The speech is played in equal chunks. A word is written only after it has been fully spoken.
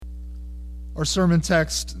Our sermon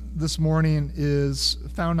text this morning is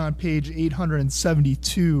found on page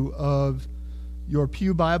 872 of your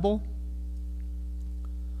Pew Bible.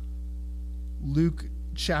 Luke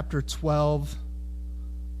chapter 12,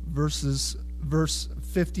 verse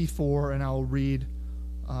 54, and I will read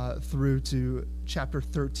through to chapter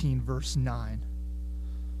 13, verse 9.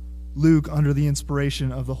 Luke, under the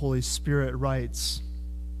inspiration of the Holy Spirit, writes,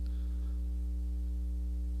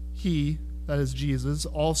 He, that is Jesus,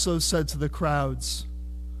 also said to the crowds,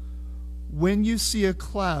 "When you see a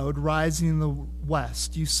cloud rising in the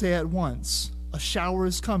west, you say at once, 'A shower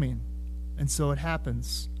is coming,' and so it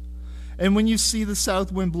happens. And when you see the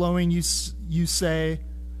south wind blowing, you say,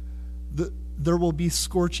 'There will be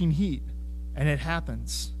scorching heat,' and it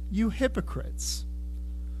happens. You hypocrites!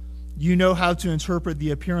 You know how to interpret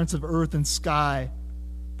the appearance of earth and sky,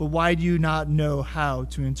 but why do you not know how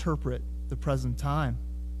to interpret the present time?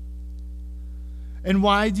 And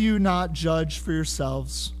why do you not judge for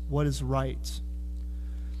yourselves what is right?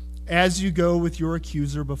 As you go with your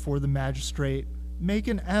accuser before the magistrate, make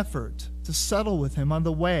an effort to settle with him on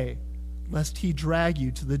the way, lest he drag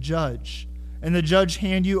you to the judge, and the judge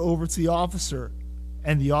hand you over to the officer,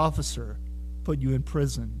 and the officer put you in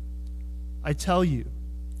prison. I tell you,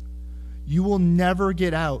 you will never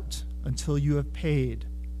get out until you have paid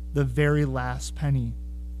the very last penny."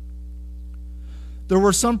 There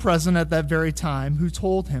were some present at that very time who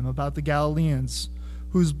told him about the Galileans,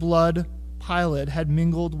 whose blood Pilate had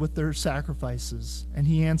mingled with their sacrifices, and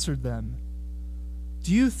he answered them,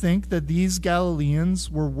 "Do you think that these Galileans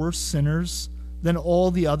were worse sinners than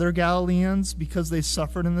all the other Galileans because they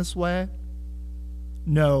suffered in this way?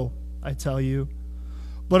 No, I tell you,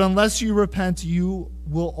 but unless you repent, you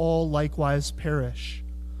will all likewise perish.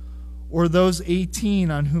 Or those 18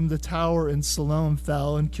 on whom the tower in Siloam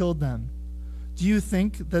fell and killed them. Do you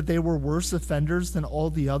think that they were worse offenders than all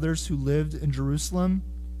the others who lived in Jerusalem?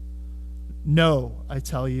 No, I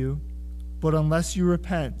tell you, but unless you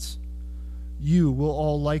repent, you will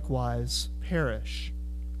all likewise perish."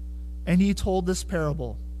 And he told this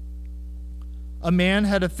parable. A man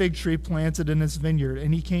had a fig tree planted in his vineyard,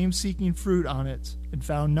 and he came seeking fruit on it, and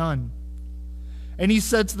found none. And he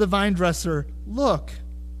said to the vine dresser, "Look,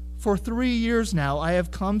 for 3 years now I have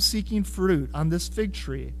come seeking fruit on this fig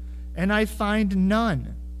tree, and I find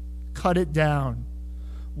none. Cut it down.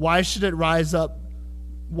 Why should it rise up?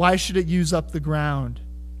 Why should it use up the ground?"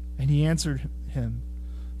 And he answered him,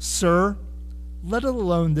 "Sir, let it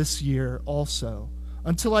alone this year also,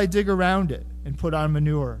 until I dig around it and put on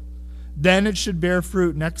manure. Then it should bear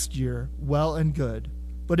fruit next year, well and good.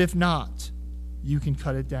 But if not, you can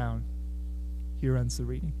cut it down." Here ends the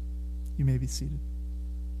reading. You may be seated.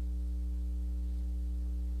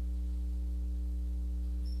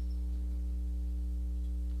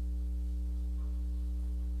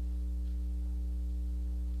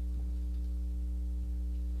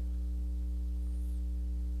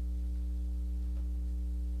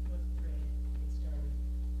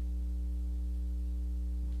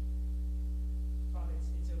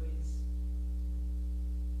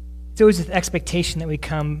 It's always with expectation that we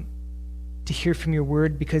come to hear from your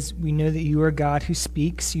word, because we know that you are God who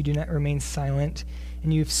speaks. You do not remain silent,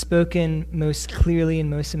 and you've spoken most clearly and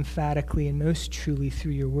most emphatically and most truly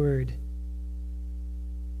through your word.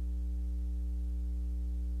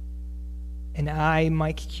 And I,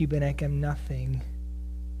 Mike Kubinek, am nothing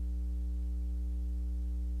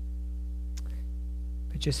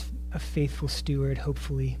but just a faithful steward,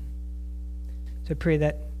 hopefully. So I pray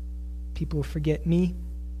that people will forget me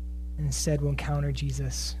and instead will encounter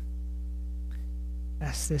Jesus. I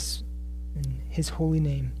ask this in his holy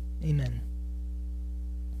name. Amen.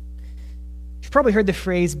 You've probably heard the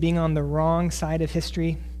phrase being on the wrong side of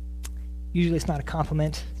history. Usually it's not a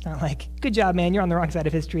compliment. It's not like, "Good job, man, you're on the wrong side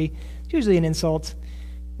of history." It's usually an insult.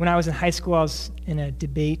 When I was in high school, I was in a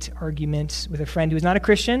debate argument with a friend who was not a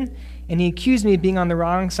Christian, and he accused me of being on the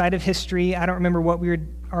wrong side of history. I don't remember what we were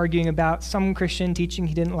arguing about, some Christian teaching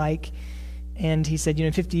he didn't like. And he said,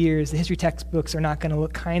 in 50 years, the history textbooks are not going to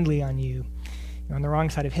look kindly on you. You're on the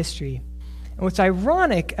wrong side of history. And what's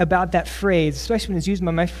ironic about that phrase, especially when it's used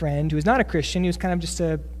by my friend who was not a Christian, he was kind of just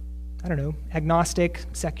a, agnostic,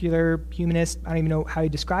 secular, humanist, I don't even know how he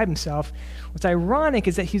described himself. What's ironic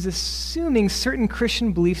is that he's assuming certain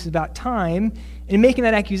Christian beliefs about time and making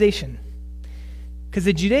that accusation. Because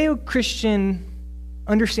the Judeo-Christian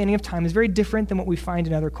understanding of time is very different than what we find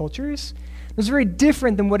in other cultures. It's very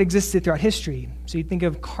different than what existed throughout history. So you think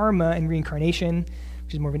of karma and reincarnation,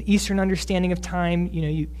 which is more of an Eastern understanding of time.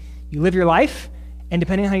 You live your life, and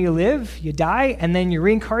depending on how you live, you die, and then you're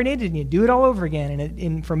reincarnated, and you do it all over again.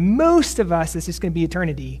 And for most of us, it's just going to be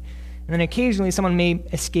eternity. And then occasionally someone may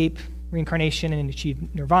escape reincarnation and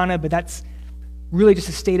achieve nirvana, but that's really just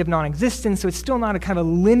a state of non-existence, so it's still not a kind of a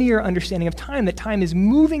linear understanding of time, that time is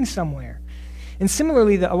moving somewhere. And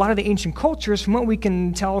similarly, a lot of the ancient cultures, from what we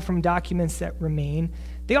can tell from documents that remain,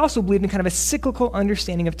 they also believed in kind of a cyclical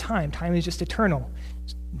understanding of time. Time is just eternal.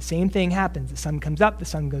 The same thing happens. The sun comes up, the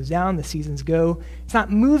sun goes down, the seasons go. It's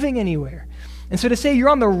not moving anywhere. And so to say you're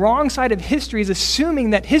on the wrong side of history is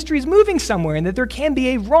assuming that history is moving somewhere and that there can be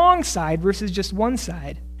a wrong side versus just one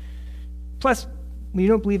side. Plus, when you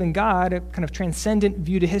don't believe in God, a kind of transcendent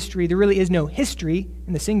view to history, there really is no history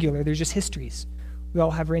in the singular. There's just histories. We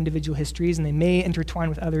all have our individual histories, and they may intertwine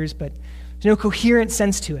with others, but there's no coherent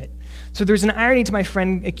sense to it. So there's an irony to my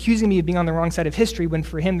friend accusing me of being on the wrong side of history when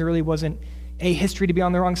for him there really wasn't a history to be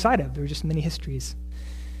on the wrong side of. There were just many histories.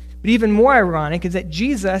 But even more ironic is that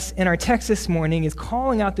Jesus in our text this morning is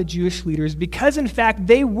calling out the Jewish leaders because, in fact,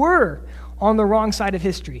 they were on the wrong side of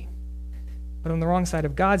history, but on the wrong side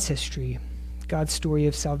of God's history, God's story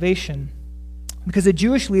of salvation. Because the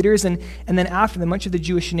Jewish leaders and then after them, much of the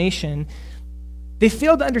Jewish nation, they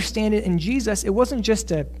failed to understand it in Jesus. It wasn't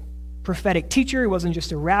just a prophetic teacher, it wasn't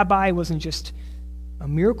just a rabbi, it wasn't just a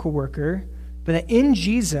miracle worker, but that in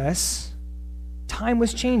Jesus, time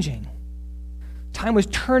was changing. Time was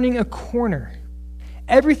turning a corner.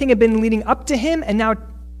 Everything had been leading up to him, and now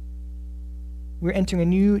we're entering a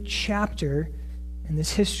new chapter in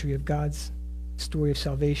this history of God's story of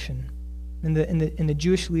salvation. And the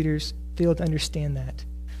Jewish leaders failed to understand that.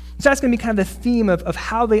 So that's going to be kind of the theme of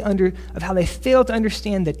how they failed to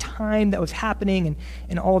understand the time that was happening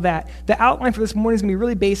and all that. The outline for this morning is going to be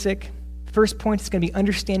really basic. First point is going to be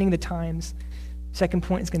understanding the times. Second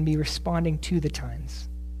point is going to be responding to the times.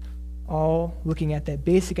 All looking at that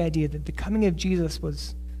basic idea that the coming of Jesus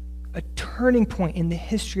was a turning point in the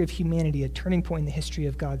history of humanity, a turning point in the history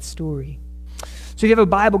of God's story. So if you have a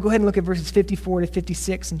Bible, go ahead and look at verses 54 to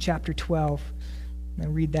 56 in chapter 12. I'll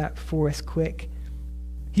read that for us quick.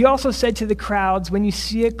 He also said to the crowds, when you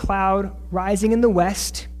see a cloud rising in the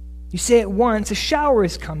west, you say at once, a shower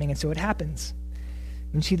is coming, and so it happens.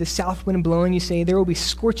 When you see the south wind blowing, you say, there will be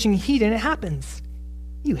scorching heat, and it happens.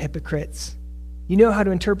 You hypocrites! You know how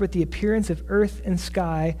to interpret the appearance of earth and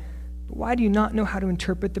sky, but why do you not know how to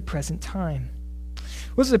interpret the present time?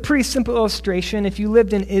 Well, this is a pretty simple illustration. If you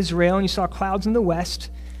lived in Israel and you saw clouds in the west,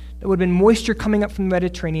 that would have been moisture coming up from the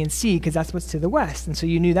Mediterranean Sea, because that's what's to the west, and so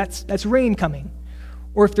you knew that's rain coming.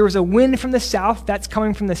 Or if there was a wind from the south, that's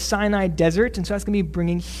coming from the Sinai desert, and so that's going to be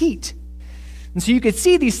bringing heat. And so you could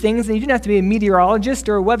see these things, and you didn't have to be a meteorologist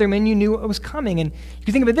or a weatherman. You knew what was coming. And you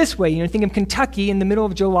could think of it this way. Think of Kentucky in the middle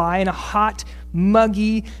of July in a hot,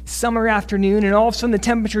 muggy summer afternoon, and all of a sudden the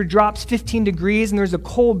temperature drops 15 degrees, and there's a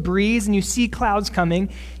cold breeze, and you see clouds coming.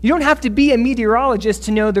 You don't have to be a meteorologist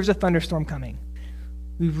to know there's a thunderstorm coming.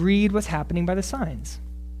 We read what's happening by the signs.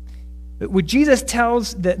 But what Jesus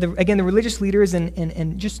tells, the religious leaders and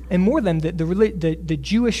more than the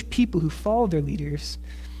Jewish people who follow their leaders,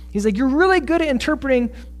 he's like, you're really good at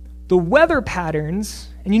interpreting the weather patterns,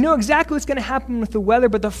 and you know exactly what's going to happen with the weather,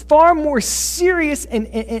 but the far more serious and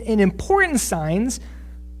important signs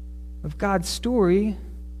of God's story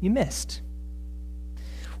you missed.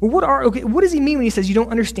 Well, what does he mean when he says you don't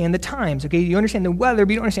understand the times? Okay, you understand the weather,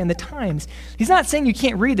 but you don't understand the times. He's not saying you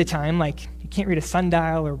can't read the time, like you can't read a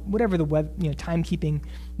sundial or whatever the timekeeping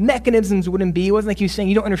mechanisms wouldn't be. It wasn't like he was saying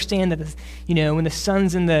you don't understand that when the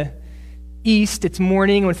sun's in the east, it's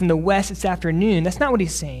morning. When it's in the west, it's afternoon. That's not what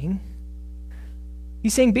he's saying.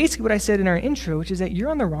 He's saying basically what I said in our intro, which is that you're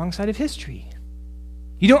on the wrong side of history.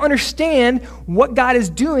 You don't understand what God is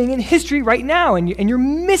doing in history right now, and you're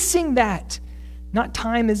missing that. Not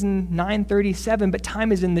time is in 937, but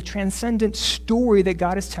time is in the transcendent story that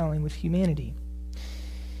God is telling with humanity.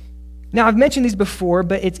 Now, I've mentioned these before,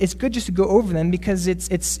 but it's good just to go over them because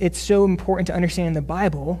it's so important to understand the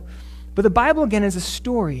Bible. But the Bible, again, is a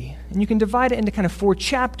story, and you can divide it into kind of 4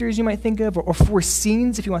 chapters you might think of, or 4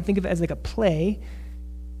 scenes if you want to think of it as like a play.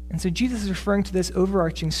 And so Jesus is referring to this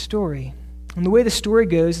overarching story. And the way the story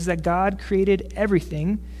goes is that God created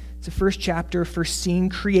everything. It's the first chapter, first scene,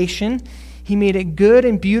 creation. He made it good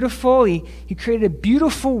and beautiful. He created a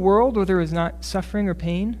beautiful world where there was not suffering or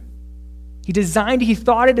pain. He designed it. He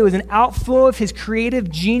thought it was an outflow of his creative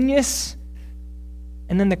genius.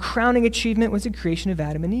 And then the crowning achievement was the creation of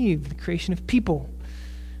Adam and Eve, the creation of people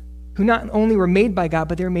who not only were made by God,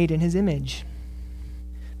 but they were made in his image.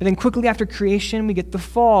 But then quickly after creation, we get the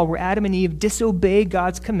fall where Adam and Eve disobey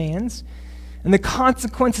God's commands. And the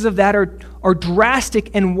consequences of that are drastic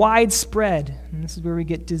and widespread. And this is where we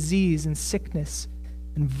get disease and sickness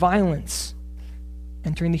and violence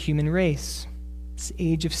entering the human race. It's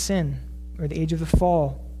the age of sin, or the age of the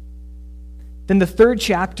fall. Then the third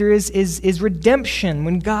chapter is redemption,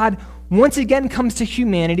 when God once again comes to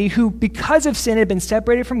humanity who, because of sin, had been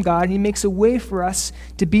separated from God, and he makes a way for us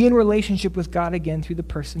to be in relationship with God again through the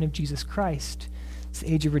person of Jesus Christ. It's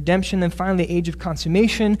the age of redemption. Then finally, the age of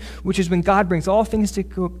consummation, which is when God brings all things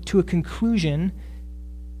to a conclusion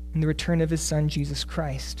in the return of his Son, Jesus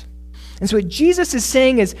Christ. And so what Jesus is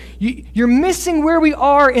saying is, you're missing where we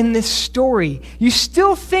are in this story. You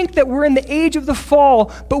still think that we're in the age of the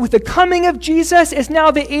fall, but with the coming of Jesus, it's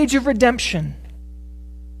now the age of redemption.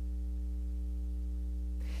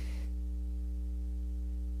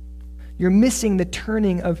 You're missing the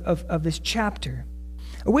turning of this chapter.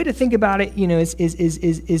 A way to think about it,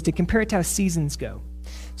 is to compare it to how seasons go.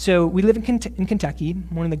 So we live in Kentucky.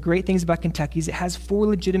 One of the great things about Kentucky is it has 4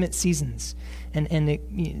 legitimate seasons. And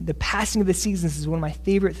the passing of the seasons is one of my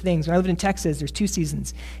favorite things. When I lived in Texas, there's 2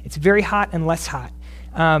 seasons. It's very hot and less hot.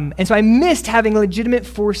 And so I missed having a legitimate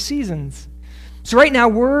 4 seasons. So right now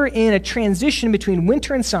we're in a transition between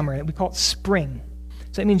winter and summer. We call it spring.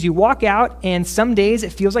 So that means you walk out, and some days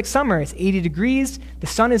it feels like summer. It's 80 degrees, the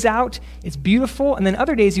sun is out, it's beautiful, and then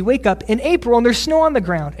other days you wake up in April and there's snow on the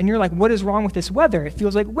ground, and you're like, what is wrong with this weather? It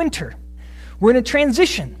feels like winter. We're in a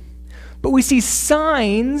transition. But we see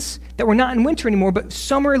signs that we're not in winter anymore, but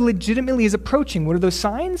summer legitimately is approaching. What are those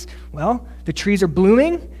signs? Well, the trees are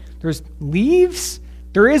blooming, there's leaves,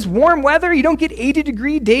 there is warm weather. You don't get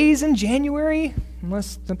 80-degree days in January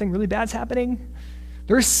unless something really bad's happening.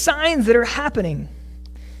 There are signs that are happening.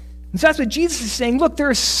 And so that's what Jesus is saying. Look, there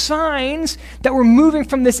are signs that we're moving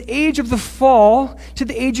from this age of the fall to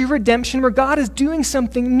the age of redemption where God is doing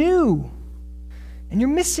something new. And you're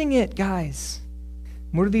missing it, guys.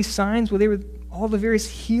 What are these signs? Well, they were all the various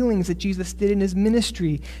healings that Jesus did in his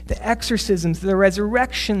ministry, the exorcisms, the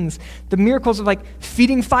resurrections, the miracles of like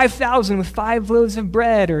feeding 5,000 with 5 loaves of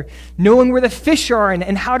bread, or knowing where the fish are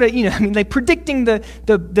and how to, predicting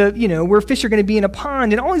the where fish are going to be in a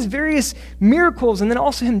pond, and all these various miracles, and then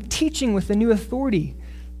also him teaching with a new authority.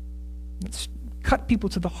 It's cut people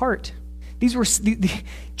to the heart. These were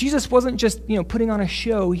Jesus wasn't just putting on a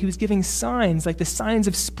show. He was giving signs, like the signs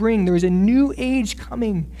of spring. There was a new age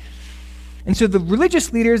coming. And so the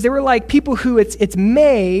religious leaders, they were like people who it's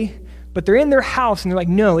May, but they're in their house, and they're like,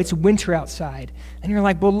 no, it's winter outside. And you're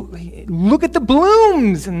like, well, look at the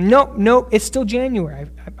blooms. And nope, it's still January.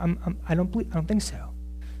 I don't think so.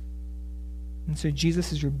 And so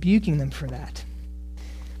Jesus is rebuking them for that.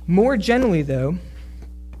 More generally, though,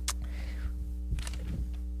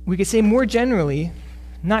 we could say more generally,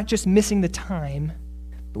 not just missing the time,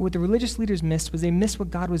 but what the religious leaders missed was they missed what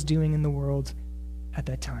God was doing in the world at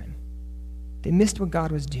that time. They missed what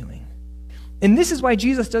God was doing. And this is why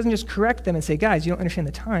Jesus doesn't just correct them and say, guys, you don't understand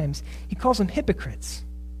the times. He calls them hypocrites.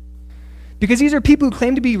 Because these are people who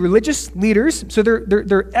claim to be religious leaders, so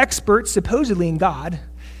they're experts supposedly in God,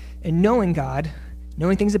 and knowing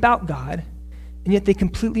things about God, and yet they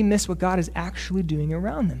completely miss what God is actually doing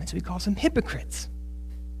around them. And so he calls them hypocrites.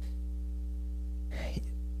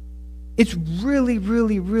 It's really,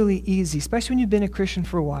 really, really easy, especially when you've been a Christian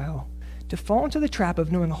for a while, to fall into the trap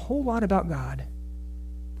of knowing a whole lot about God.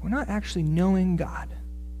 We're not actually knowing God.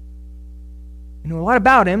 We know a lot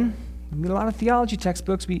about him. We read a lot of theology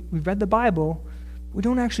textbooks. We've read the Bible. We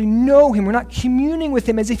don't actually know him. We're not communing with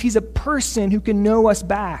him as if he's a person who can know us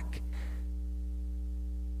back.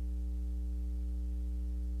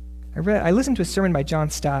 I listened to a sermon by John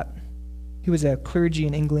Stott. He was a clergy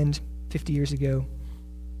in England 50 years ago.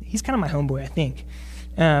 He's kind of my homeboy, I think,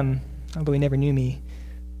 although he never knew me.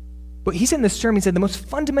 But he said in the sermon, he said, the most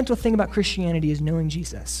fundamental thing about Christianity is knowing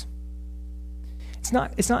Jesus. It's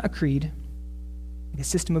not a creed, like a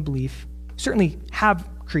system of belief. We certainly have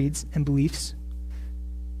creeds and beliefs,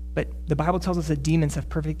 but the Bible tells us that demons have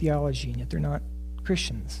perfect theology, and yet they're not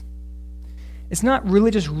Christians. It's not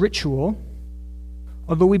religious ritual,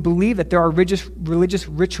 although we believe that there are religious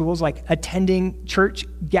rituals like attending church,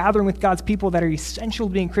 gathering with God's people that are essential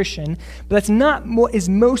to being Christian, but that's not what is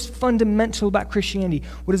most fundamental about Christianity.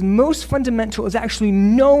 What is most fundamental is actually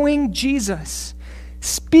knowing Jesus,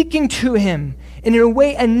 speaking to him in a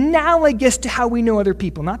way analogous to how we know other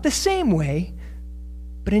people. Not the same way,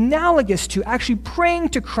 but analogous to actually praying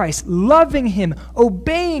to Christ, loving him,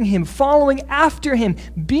 obeying him, following after him,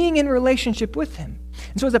 being in relationship with him.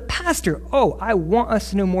 And so as a pastor, I want us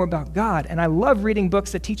to know more about God, and I love reading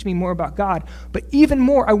books that teach me more about God, but even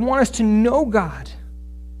more, I want us to know God,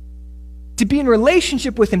 to be in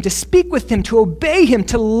relationship with him, to speak with him, to obey him,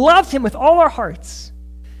 to love him with all our hearts.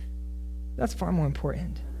 That's far more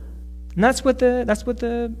important. And that's what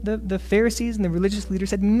the Pharisees and the religious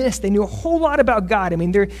leaders had missed. They knew a whole lot about God. I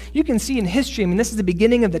mean, you can see in history, this is the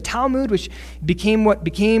beginning of the Talmud, which became what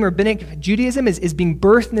became Rabbinic Judaism, is being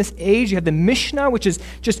birthed in this age. You have the Mishnah, which is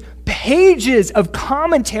just pages of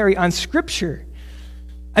commentary on Scripture.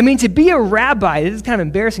 I mean, to be a rabbi, this is kind of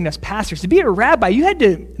embarrassing to us pastors, to be a rabbi, you had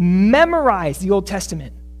to memorize the Old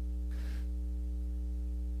Testament.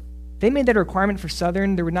 They made that a requirement for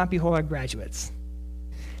Southern, there would not be a whole lot of graduates.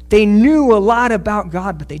 They knew a lot about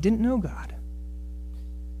God, but they didn't know God.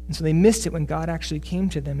 And so they missed it when God actually came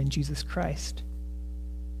to them in Jesus Christ.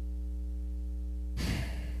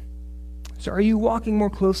 So are you walking more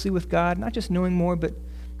closely with God, not just knowing more, but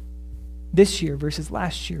this year versus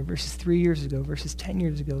last year versus 3 years ago versus 10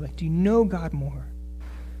 years ago? Like, do you know God more?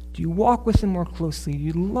 Do you walk with him more closely? Do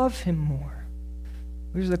you love him more?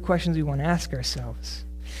 Those are the questions we want to ask ourselves.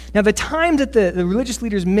 Now, the times that the religious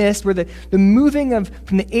leaders missed were the moving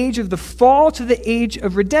from the age of the fall to the age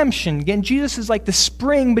of redemption. Again, Jesus is like the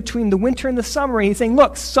spring between the winter and the summer. And he's saying,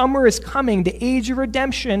 look, summer is coming, the age of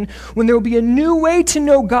redemption, when there will be a new way to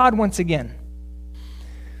know God once again.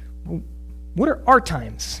 Well, what are our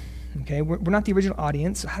times? Okay, we're not the original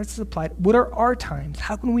audience, so how does this apply? What are our times?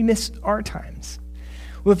 How can we miss our times?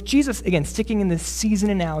 Well, if Jesus, again, sticking in the season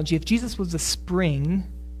analogy, if Jesus was the spring,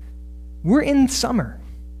 we're in summer.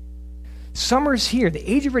 Summer's here. The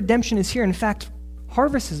age of redemption is here. In fact,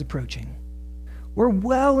 harvest is approaching. We're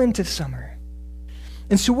well into summer.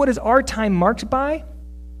 And so what is our time marked by?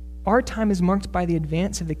 Our time is marked by the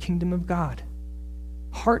advance of the kingdom of God.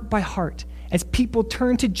 Heart by heart, as people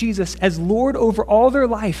turn to Jesus as Lord over all their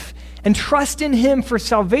life and trust in him for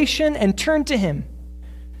salvation and turn to him.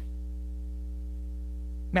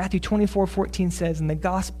 Matthew 24:14 says, and the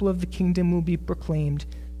gospel of the kingdom will be proclaimed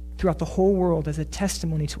throughout the whole world as a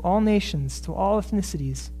testimony to all nations, to all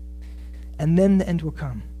ethnicities, and then the end will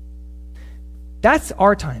come. That's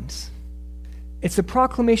our times. It's the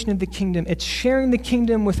proclamation of the kingdom. It's sharing the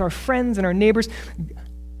kingdom with our friends and our neighbors.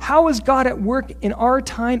 How is God at work in our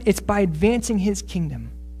time? It's by advancing his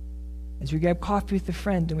kingdom. As we grab coffee with a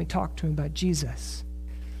friend and we talk to him about Jesus.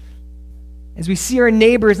 As we see our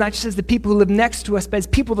neighbors, not just as the people who live next to us, but as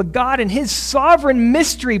people that God and his sovereign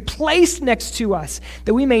mystery placed next to us,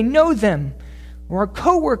 that we may know them, or our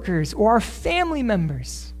coworkers, or our family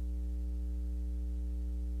members.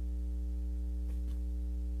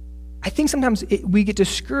 I think sometimes we get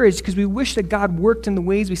discouraged because we wish that God worked in the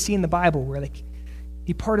ways we see in the Bible, where like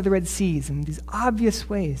he parted the Red Seas in these obvious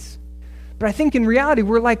ways. But I think in reality,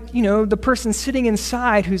 we're like, the person sitting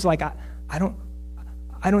inside who's like, I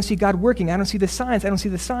don't see God working. I don't see the signs. I don't see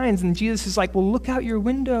the signs. And Jesus is like, well, look out your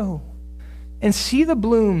window and see the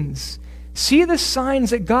blooms. See the signs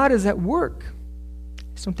that God is at work.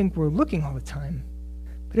 I just don't think we're looking all the time.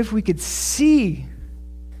 But if we could see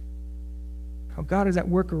how God is at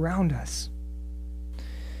work around us.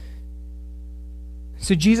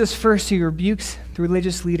 So Jesus first, he rebukes the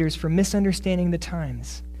religious leaders for misunderstanding the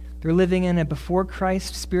times. They're living in a before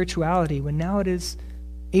Christ spirituality when now it is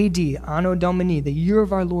AD, Anno Domini, the year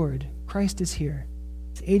of our Lord. Christ is here.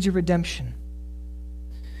 It's the age of redemption.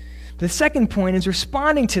 The second point is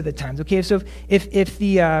responding to the times. Okay, so if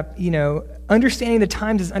the understanding the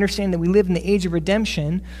times is understanding that we live in the age of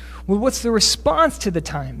redemption, well, what's the response to the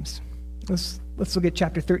times? Let's look at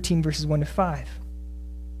chapter 13, verses 1-5.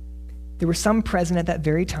 There were some present at that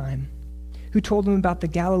very time who told him about the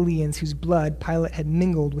Galileans whose blood Pilate had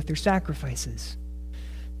mingled with their sacrifices.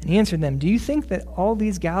 And he answered them, do you think that all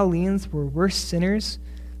these Galileans were worse sinners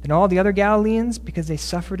than all the other Galileans because they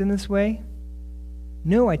suffered in this way?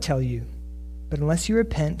 No, I tell you, but unless you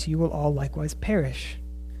repent, you will all likewise perish.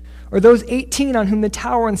 Or those 18 on whom the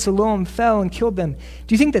tower in Siloam fell and killed them,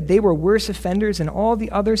 do you think that they were worse offenders than all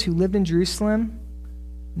the others who lived in Jerusalem?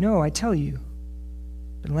 No, I tell you,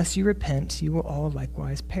 but unless you repent, you will all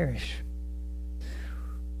likewise perish.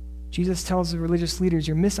 Jesus tells the religious leaders,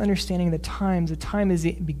 you're misunderstanding the times. The time is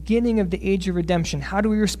the beginning of the age of redemption. How do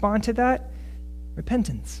we respond to that?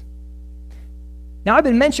 Repentance. Now, I've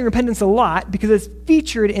been mentioning repentance a lot because it's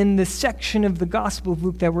featured in the section of the Gospel of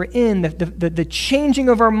Luke that we're in, the changing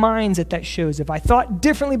of our minds that shows. If I thought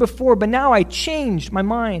differently before, but now I changed my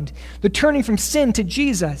mind. The turning from sin to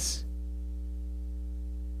Jesus.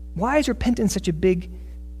 Why is repentance such a big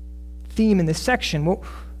theme in this section? Well,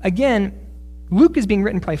 again, Luke is being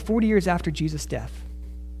written probably 40 years after Jesus' death.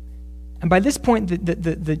 And by this point,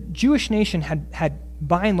 the Jewish nation had,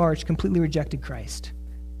 by and large, completely rejected Christ.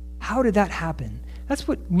 How did that happen? That's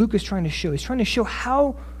what Luke is trying to show. He's trying to show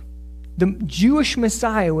how the Jewish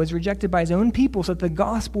Messiah was rejected by his own people so that the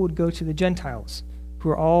gospel would go to the Gentiles, who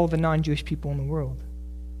are all the non-Jewish people in the world.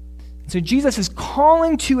 So Jesus is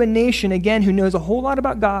calling to a nation, again, who knows a whole lot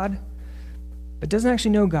about God, but doesn't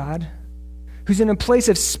actually know God, who's in a place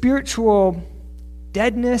of spiritual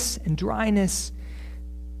deadness and dryness,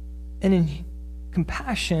 and in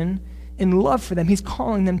compassion and love for them, he's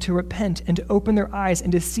calling them to repent and to open their eyes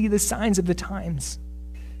and to see the signs of the times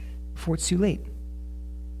before it's too late.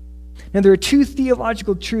 Now, there are two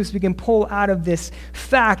theological truths we can pull out of this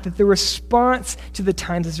fact that the response to the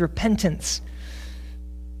times is repentance.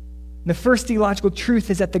 The first theological truth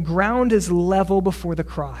is that the ground is level before the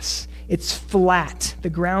cross. It's flat. The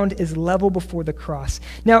ground is level before the cross.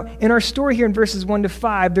 Now, in our story here in verses 1 to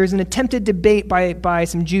 5, there's an attempted debate by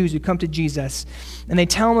some Jews who come to Jesus, and they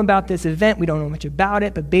tell him about this event. We don't know much about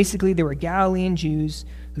it, but basically there were Galilean Jews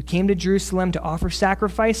who came to Jerusalem to offer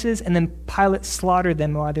sacrifices, and then Pilate slaughtered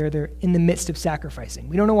them while they're in the midst of sacrificing.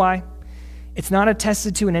 We don't know why. It's not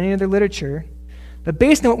attested to in any other literature, but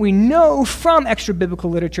based on what we know from extra-biblical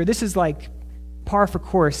literature, this is like par for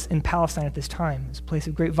course in Palestine at this time. It's a place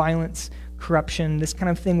of great violence, corruption. This kind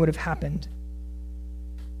of thing would have happened.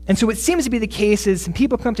 And so what seems to be the case is some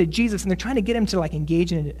people come to Jesus and they're trying to get him to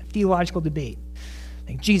engage in a theological debate.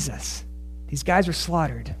 Like, Jesus, these guys were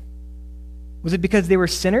slaughtered. Was it because they were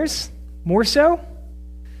sinners? More so?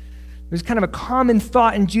 There's kind of a common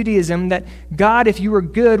thought in Judaism that God, if you were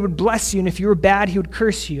good, would bless you, and if you were bad, he would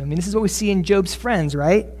curse you. I mean, this is what we see in Job's friends,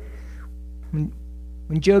 right?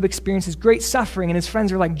 When Job experiences great suffering and his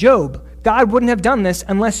friends are like, Job, God wouldn't have done this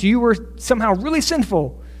unless you were somehow really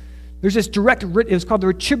sinful. There's this direct, it was called the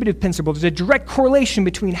retributive principle. There's a direct correlation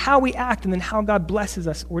between how we act and then how God blesses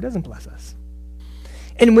us or doesn't bless us.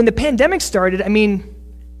 And when the pandemic started, I mean,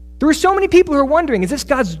 there were so many people who were wondering, is this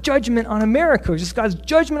God's judgment on America? Is this God's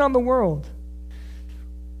judgment on the world?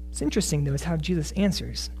 It's interesting, though, is how Jesus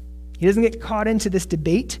answers. He doesn't get caught into this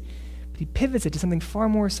debate, but he pivots it to something far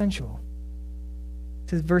more essential.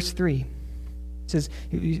 It says, verse 3. It says,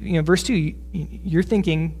 verse 2, you're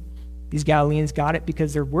thinking these Galileans got it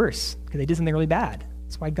because they're worse, because they did something really bad.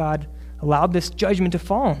 That's why God allowed this judgment to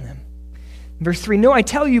fall on them. Verse 3, no, I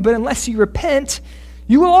tell you, but unless you repent,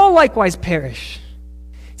 you will all likewise perish.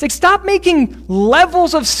 It's like, stop making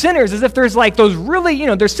levels of sinners as if there's those really,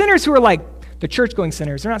 there's sinners who are the church-going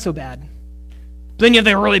sinners. They're not so bad. But then you have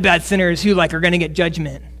the really bad sinners who are going to get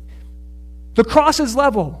judgment. The cross is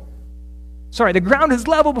level. The ground is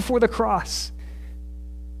level before the cross.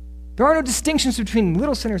 There are no distinctions between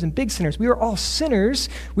little sinners and big sinners. We are all sinners.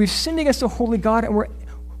 We've sinned against a holy God, and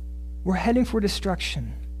we're heading for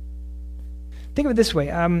destruction. Think of it this way.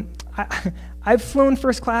 I've flown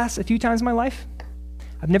first class a few times in my life.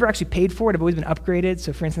 I've never actually paid for it. I've always been upgraded.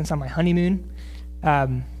 So, for instance, on my honeymoon,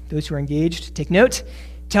 those who are engaged, take note.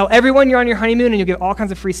 Tell everyone you're on your honeymoon and you'll get all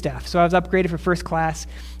kinds of free stuff. So I was upgraded for first class.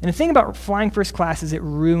 And the thing about flying first class is it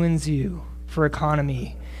ruins you for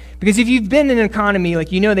economy. Because if you've been in an economy,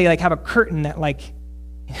 they have a curtain that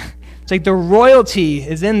it's like the royalty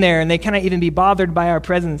is in there and they cannot even be bothered by our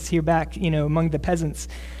presence here back, among the peasants.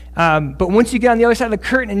 But once you get on the other side of the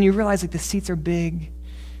curtain and you realize the seats are big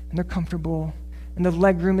and they're comfortable, and the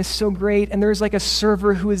leg room is so great, and there's a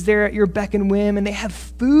server who is there at your beck and whim, and they have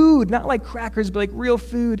food, not like crackers, but real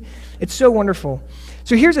food. It's so wonderful.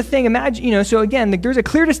 So here's the thing, imagine, so again, there's a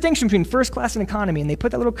clear distinction between first class and economy, and they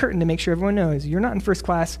put that little curtain to make sure everyone knows you're not in first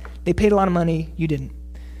class, they paid a lot of money, you didn't.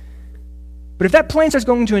 But if that plane starts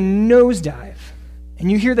going to a nosedive,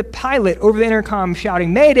 and you hear the pilot over the intercom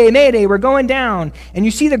shouting, Mayday, Mayday, we're going down, and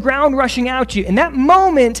you see the ground rushing out to you, in that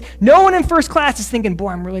moment, no one in first class is thinking, boy,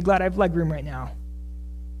 I'm really glad I have leg room right now.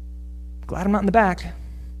 Glad I'm not in the back.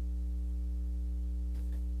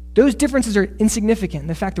 Those differences are insignificant in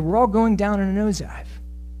the fact that we're all going down in a nosedive.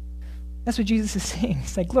 That's what Jesus is saying.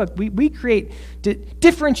 It's look, we create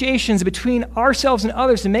differentiations between ourselves and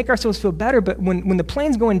others to make ourselves feel better, but when the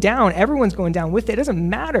plane's going down, everyone's going down with it. It doesn't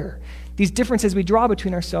matter. These differences we draw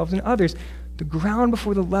between ourselves and others. The ground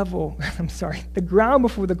before the ground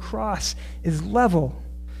before the cross is level.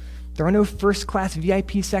 There are no first-class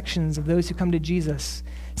VIP sections of those who come to Jesus.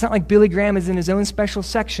 It's not like Billy Graham is in his own special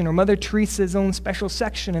section or Mother Teresa's own special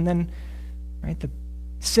section, and then the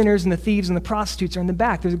sinners and the thieves and the prostitutes are in the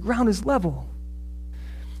back. The ground is level.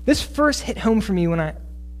 This first hit home for me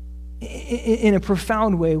in a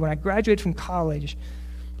profound way, when I graduated from college.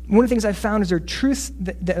 One of the things I found is there are truths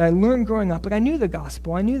that I learned growing up. I knew the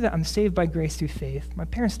gospel. I knew that I'm saved by grace through faith. My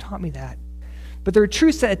parents taught me that. But there are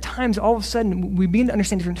truths that at times, all of a sudden, we begin to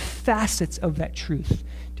understand different facets of that truth,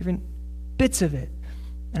 different bits of it.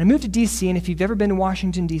 And I moved to D.C., and if you've ever been to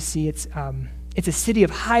Washington, D.C., it's a city of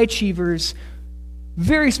high achievers,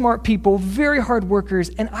 very smart people, very hard workers,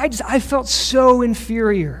 and I felt so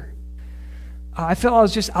inferior. I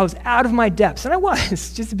felt I was out of my depths. And I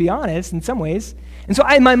was, just to be honest, in some ways. And so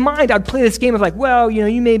in my mind, I'd play this game of like, well,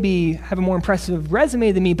 you maybe have a more impressive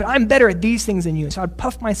resume than me, but I'm better at these things than you. And so I'd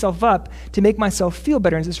puff myself up to make myself feel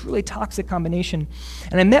better. And it's this really toxic combination.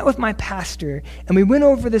 And I met with my pastor, and we went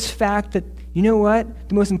over this fact that, you know what?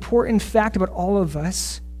 The most important fact about all of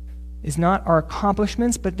us is not our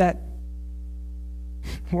accomplishments, but that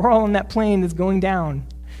we're all on that plane that's going down.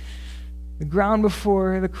 The ground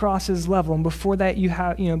before the cross is level, and before that you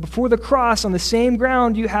have, before the cross on the same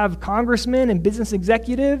ground you have congressmen and business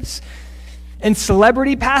executives and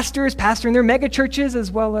celebrity pastors pastoring their mega churches, as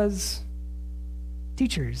well as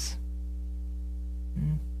teachers,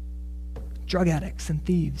 drug addicts and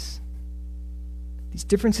thieves. These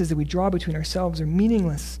differences that we draw between ourselves are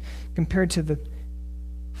meaningless compared to the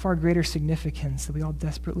far greater significance that we all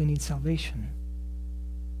desperately need salvation.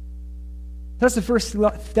 That's the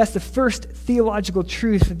first theological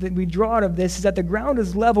truth that we draw out of this, is that the ground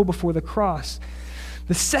is level before the cross.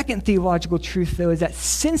 The second theological truth, though, is that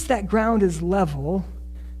since that ground is level,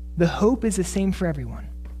 the hope is the same for everyone,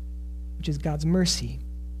 which is God's mercy.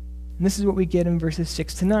 And this is what we get in verses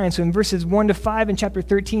 6 to 9. So in verses 1 to 5 in chapter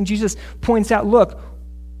 13, Jesus points out, look,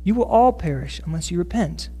 you will all perish unless you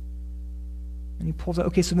repent. And he pulls out,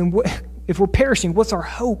 okay, so then if we're perishing, what's our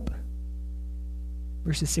hope?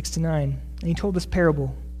 Verses 6 to 9. And he told this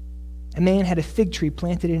parable. A man had a fig tree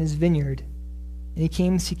planted in his vineyard, and he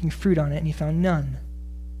came seeking fruit on it, and he found none.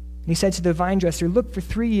 And he said to the vine dresser, look, for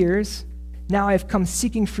 3 years, now I have come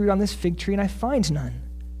seeking fruit on this fig tree, and I find none.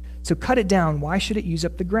 So cut it down. Why should it use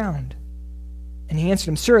up the ground? And he answered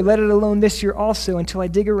him, sir, let it alone this year also, until I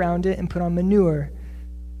dig around it and put on manure.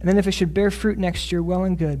 And then if it should bear fruit next year, well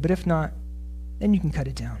and good. But if not, then you can cut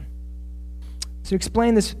it down. So to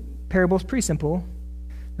explain this parable is pretty simple.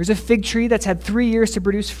 There's a fig tree that's had 3 years to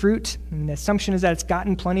produce fruit, and the assumption is that it's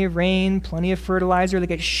gotten plenty of rain, plenty of fertilizer, like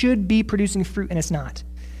it should be producing fruit, and it's not.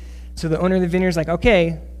 So the owner of the vineyard is like,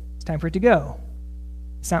 okay, it's time for it to go.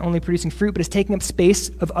 It's not only producing fruit, but it's taking up space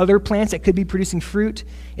of other plants that could be producing fruit.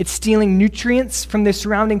 It's stealing nutrients from the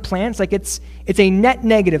surrounding plants. Like it's a net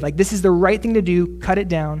negative. Like this is the right thing to do. Cut it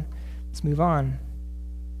down. Let's move on.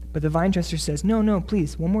 But the vine dresser says, no,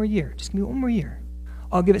 please, one more year. Just give me one more year.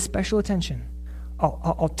 I'll give it special attention.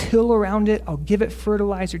 I'll till around it. I'll give it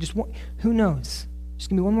fertilizer. Who knows?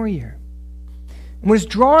 Just give me one more year. And what it's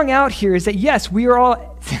drawing out here is that, yes, we are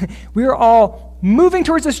all moving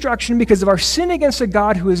towards destruction because of our sin against a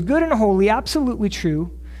God who is good and holy, absolutely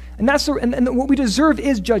true. And and what we deserve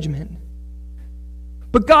is judgment.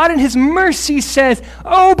 But God in his mercy says,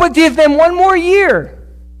 oh, but give them one more year.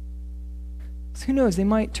 So who knows? They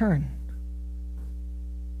might turn.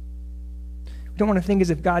 We don't want to think as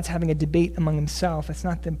if God's having a debate among himself. That's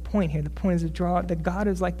not the point here. The point is to draw out that God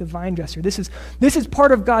is like the vine dresser. This is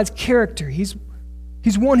part of God's character. He's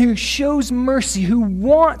one who shows mercy, who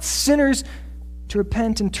wants sinners to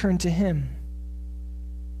repent and turn to him.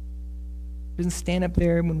 He doesn't stand up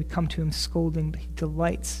there when we come to him scolding, but he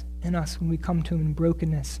delights in us when we come to him in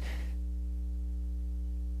brokenness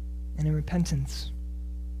and in repentance.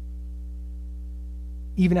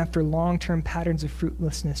 Even after long-term patterns of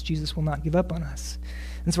fruitlessness, Jesus will not give up on us.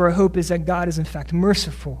 And so our hope is that God is in fact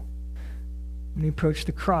merciful when we approach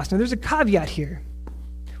the cross. Now there's a caveat here,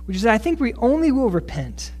 which is that I think we only will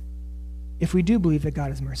repent if we do believe that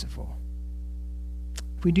God is merciful.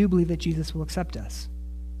 If we do believe that Jesus will accept us.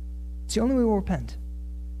 It's the only way we'll repent.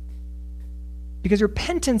 Because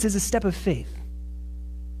repentance is a step of faith.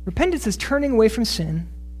 Repentance is turning away from sin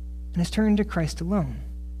and is turning to Christ alone.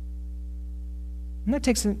 And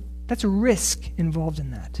that's a risk involved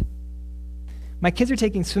in that. My kids are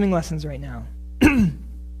taking swimming lessons right now.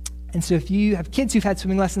 And so if you have kids who've had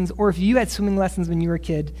swimming lessons, or if you had swimming lessons when you were a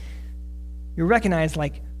kid, you'll recognize,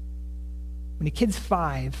 like, when a kid's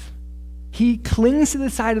 5, he clings to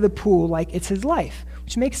the side of the pool like it's his life,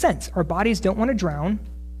 which makes sense. Our bodies don't want to drown,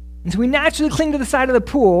 and so we naturally cling to the side of the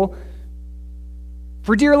pool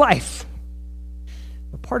for dear life.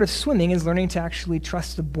 But part of swimming is learning to actually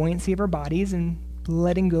trust the buoyancy of our bodies and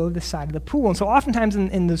letting go of the side of the pool. And so oftentimes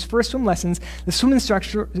in those first swim lessons, the swim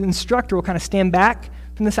instructor will kind of stand back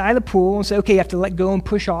from the side of the pool and say, okay, you have to let go and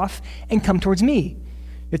push off and come towards me.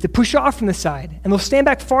 You have to push off from the side. And they'll stand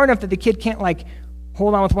back far enough that the kid can't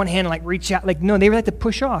hold on with one hand and reach out. No, they have to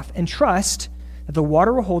push off and trust that the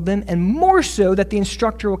water will hold them, and more so that the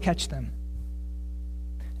instructor will catch them.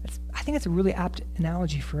 I think that's a really apt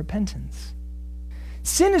analogy for repentance.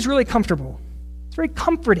 Sin is really comfortable. It's very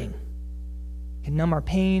comforting. It can numb our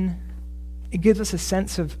pain. It gives us a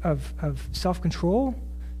sense of self-control.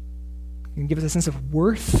 It can give us a sense of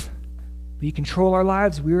worth. We control our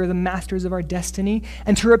lives. We are the masters of our destiny.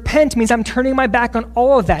 And to repent means I'm turning my back on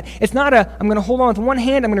all of that. It's not I'm going to hold on with one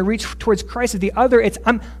hand, I'm going to reach towards Christ with the other. It's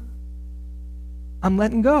I'm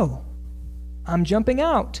letting go. I'm jumping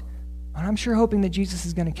out. And I'm sure hoping that Jesus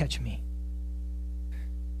is going to catch me.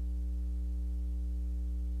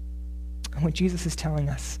 And what Jesus is telling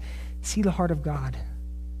us, see the heart of God,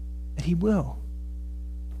 that he will.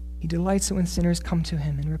 He delights it when sinners come to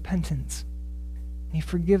him in repentance. And he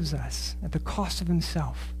forgives us at the cost of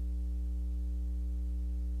himself.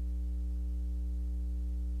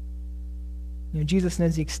 Jesus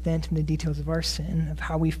knows the extent and the details of our sin, of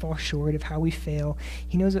how we fall short, of how we fail.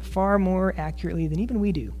 He knows it far more accurately than even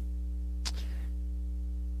we do.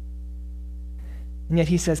 And yet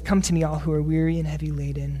he says, come to me, all who are weary and heavy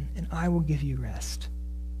laden, and I will give you rest.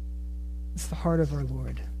 It's the heart of our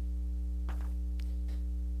Lord.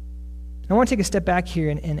 I want to take a step back here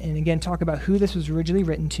and again talk about who this was originally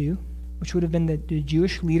written to, which would have been the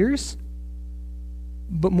Jewish leaders,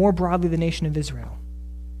 but more broadly the nation of Israel.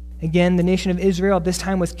 Again, the nation of Israel at this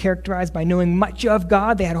time was characterized by knowing much of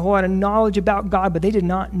God. They had a whole lot of knowledge about God, but they did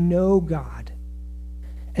not know God.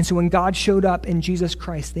 And so when God showed up in Jesus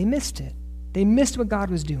Christ, they missed it. They missed what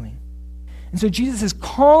God was doing. And so Jesus is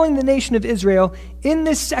calling the nation of Israel in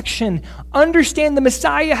this section, understand the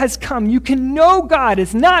Messiah has come. You can know God.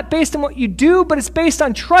 It's not based on what you do, but it's based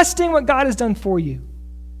on trusting what God has done for you.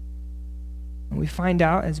 And we find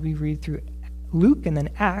out as we read through Luke and then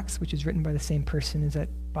Acts, which is written by the same person, is that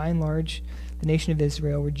by and large, the nation of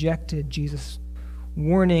Israel rejected Jesus'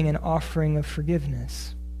 warning and offering of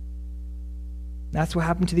forgiveness. That's what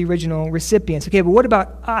happened to the original recipients. Okay, but what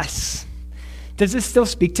about us? Does this still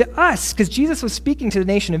speak to us? Because Jesus was speaking to the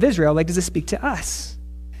nation of Israel. Does it speak to us?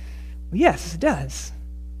 Well, yes, it does.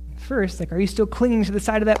 First, are you still clinging to the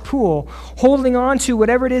side of that pool, holding on to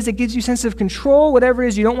whatever it is that gives you a sense of control, whatever it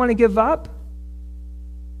is you don't want to give up?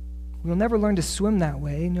 You'll never learn to swim that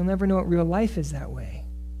way, and you'll never know what real life is that way.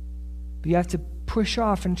 But you have to push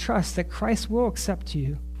off and trust that Christ will accept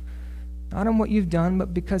you, not on what you've done,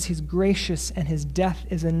 but because he's gracious and his death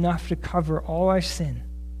is enough to cover all our sin.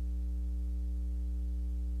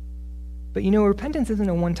 But repentance isn't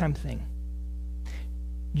a one-time thing.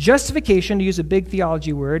 Justification, to use a big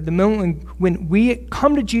theology word, the moment when we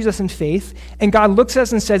come to Jesus in faith and God looks at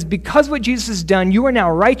us and says, because what Jesus has done, you are now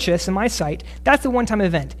righteous in my sight, that's a one-time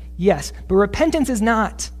event. Yes, but repentance is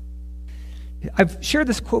not. I've shared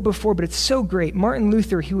this quote before, but it's so great. Martin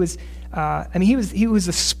Luther, he was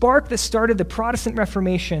the spark that started the Protestant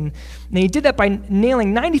Reformation, and he did that by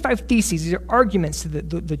nailing 95 theses. These are arguments to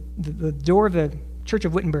the door of the Church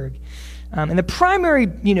of Wittenberg. And the primary,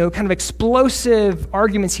 kind of explosive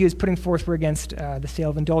arguments he was putting forth were against the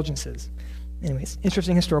sale of indulgences. Anyways,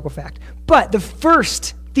 interesting historical fact. But the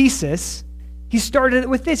first thesis, he started it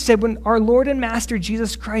with this. He said, when our Lord and Master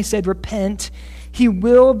Jesus Christ said, repent, he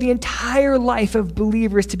willed the entire life of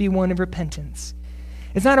believers to be one of repentance.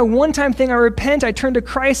 It's not a one-time thing. I repent, I turn to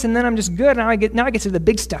Christ, and then I'm just good. Now I get to the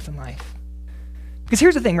big stuff in life. Because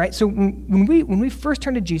here's the thing, right? So when we first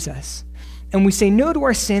turn to Jesus, and we say no to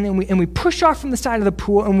our sin, and we push off from the side of the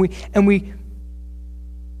pool, and we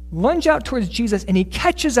lunge out towards Jesus, and he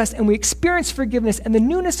catches us, and we experience forgiveness and the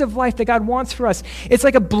newness of life that God wants for us. It's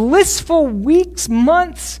like a blissful weeks,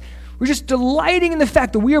 months. We're just delighting in the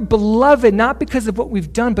fact that we are beloved, not because of what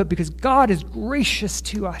we've done, but because God is gracious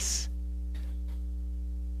to us.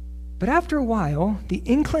 But after a while, the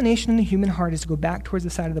inclination in the human heart is to go back towards the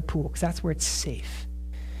side of the pool, because that's where it's safe.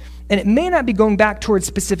 And it may not be going back towards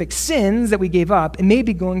specific sins that we gave up. It may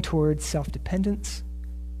be going towards self-dependence,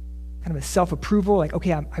 kind of a self-approval,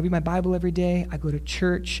 okay, I read my Bible every day, I go to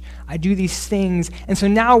church, I do these things, and so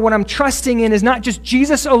now what I'm trusting in is not just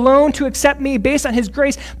Jesus alone to accept me based on his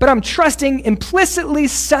grace, but I'm trusting implicitly,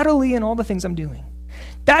 subtly in all the things I'm doing.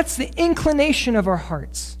 That's the inclination of our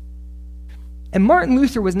hearts. And Martin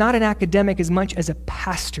Luther was not an academic as much as a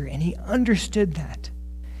pastor, and he understood that.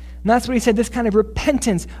 And that's what he said, this kind of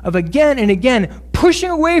repentance of again and again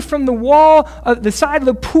pushing away from the wall of the side of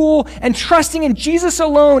the pool and trusting in Jesus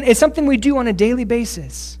alone is something we do on a daily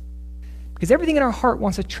basis. Because everything in our heart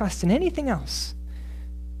wants to trust in anything else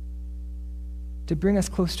to bring us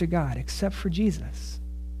close to God except for Jesus.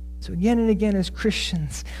 So again and again as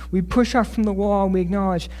Christians, we push off from the wall and we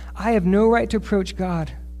acknowledge, I have no right to approach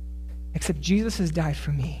God except Jesus has died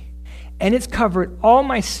for me. And it's covered all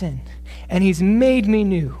my sin. And he's made me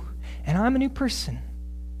new. And I'm a new person,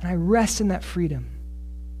 and I rest in that freedom.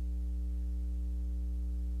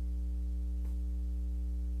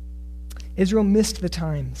 Israel missed the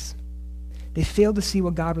times. They failed to see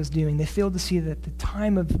what God was doing. They failed to see that the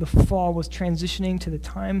time of the fall was transitioning to the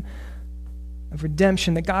time of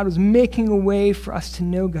redemption, that God was making a way for us to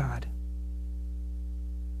know God.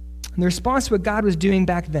 And the response to what God was doing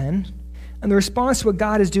back then, and the response to what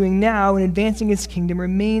God is doing now in advancing his kingdom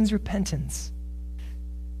remains repentance.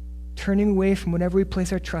 Turning away from whatever we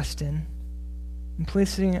place our trust in and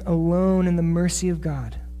placing it alone in the mercy of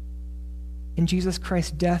God, in Jesus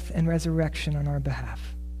Christ's death and resurrection on our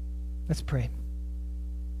behalf. Let's pray.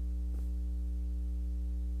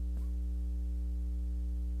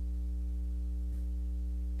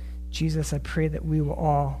 Jesus, I pray that we will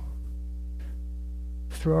all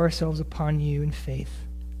throw ourselves upon you in faith.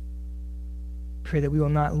 Pray that we will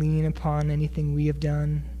not lean upon anything we have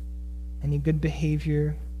done, any good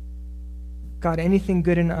behavior. God, anything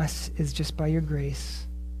good in us is just by your grace.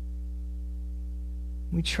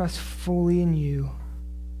 We trust fully in you.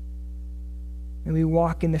 And we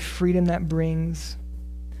walk in the freedom that brings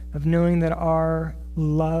of knowing that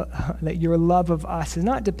that your love of us is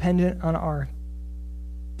not dependent on our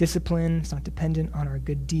discipline. It's not dependent on our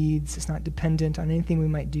good deeds. It's not dependent on anything we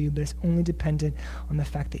might do, but it's only dependent on the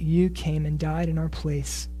fact that you came and died in our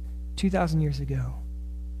place 2,000 years ago.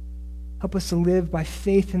 Help us to live by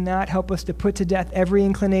faith in that. Help us to put to death every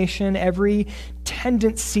inclination, every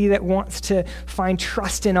tendency that wants to find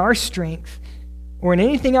trust in our strength or in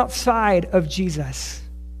anything outside of Jesus.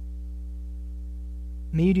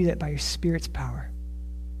 May you do that by your Spirit's power.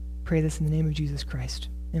 Pray this in the name of Jesus Christ.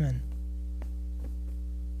 Amen.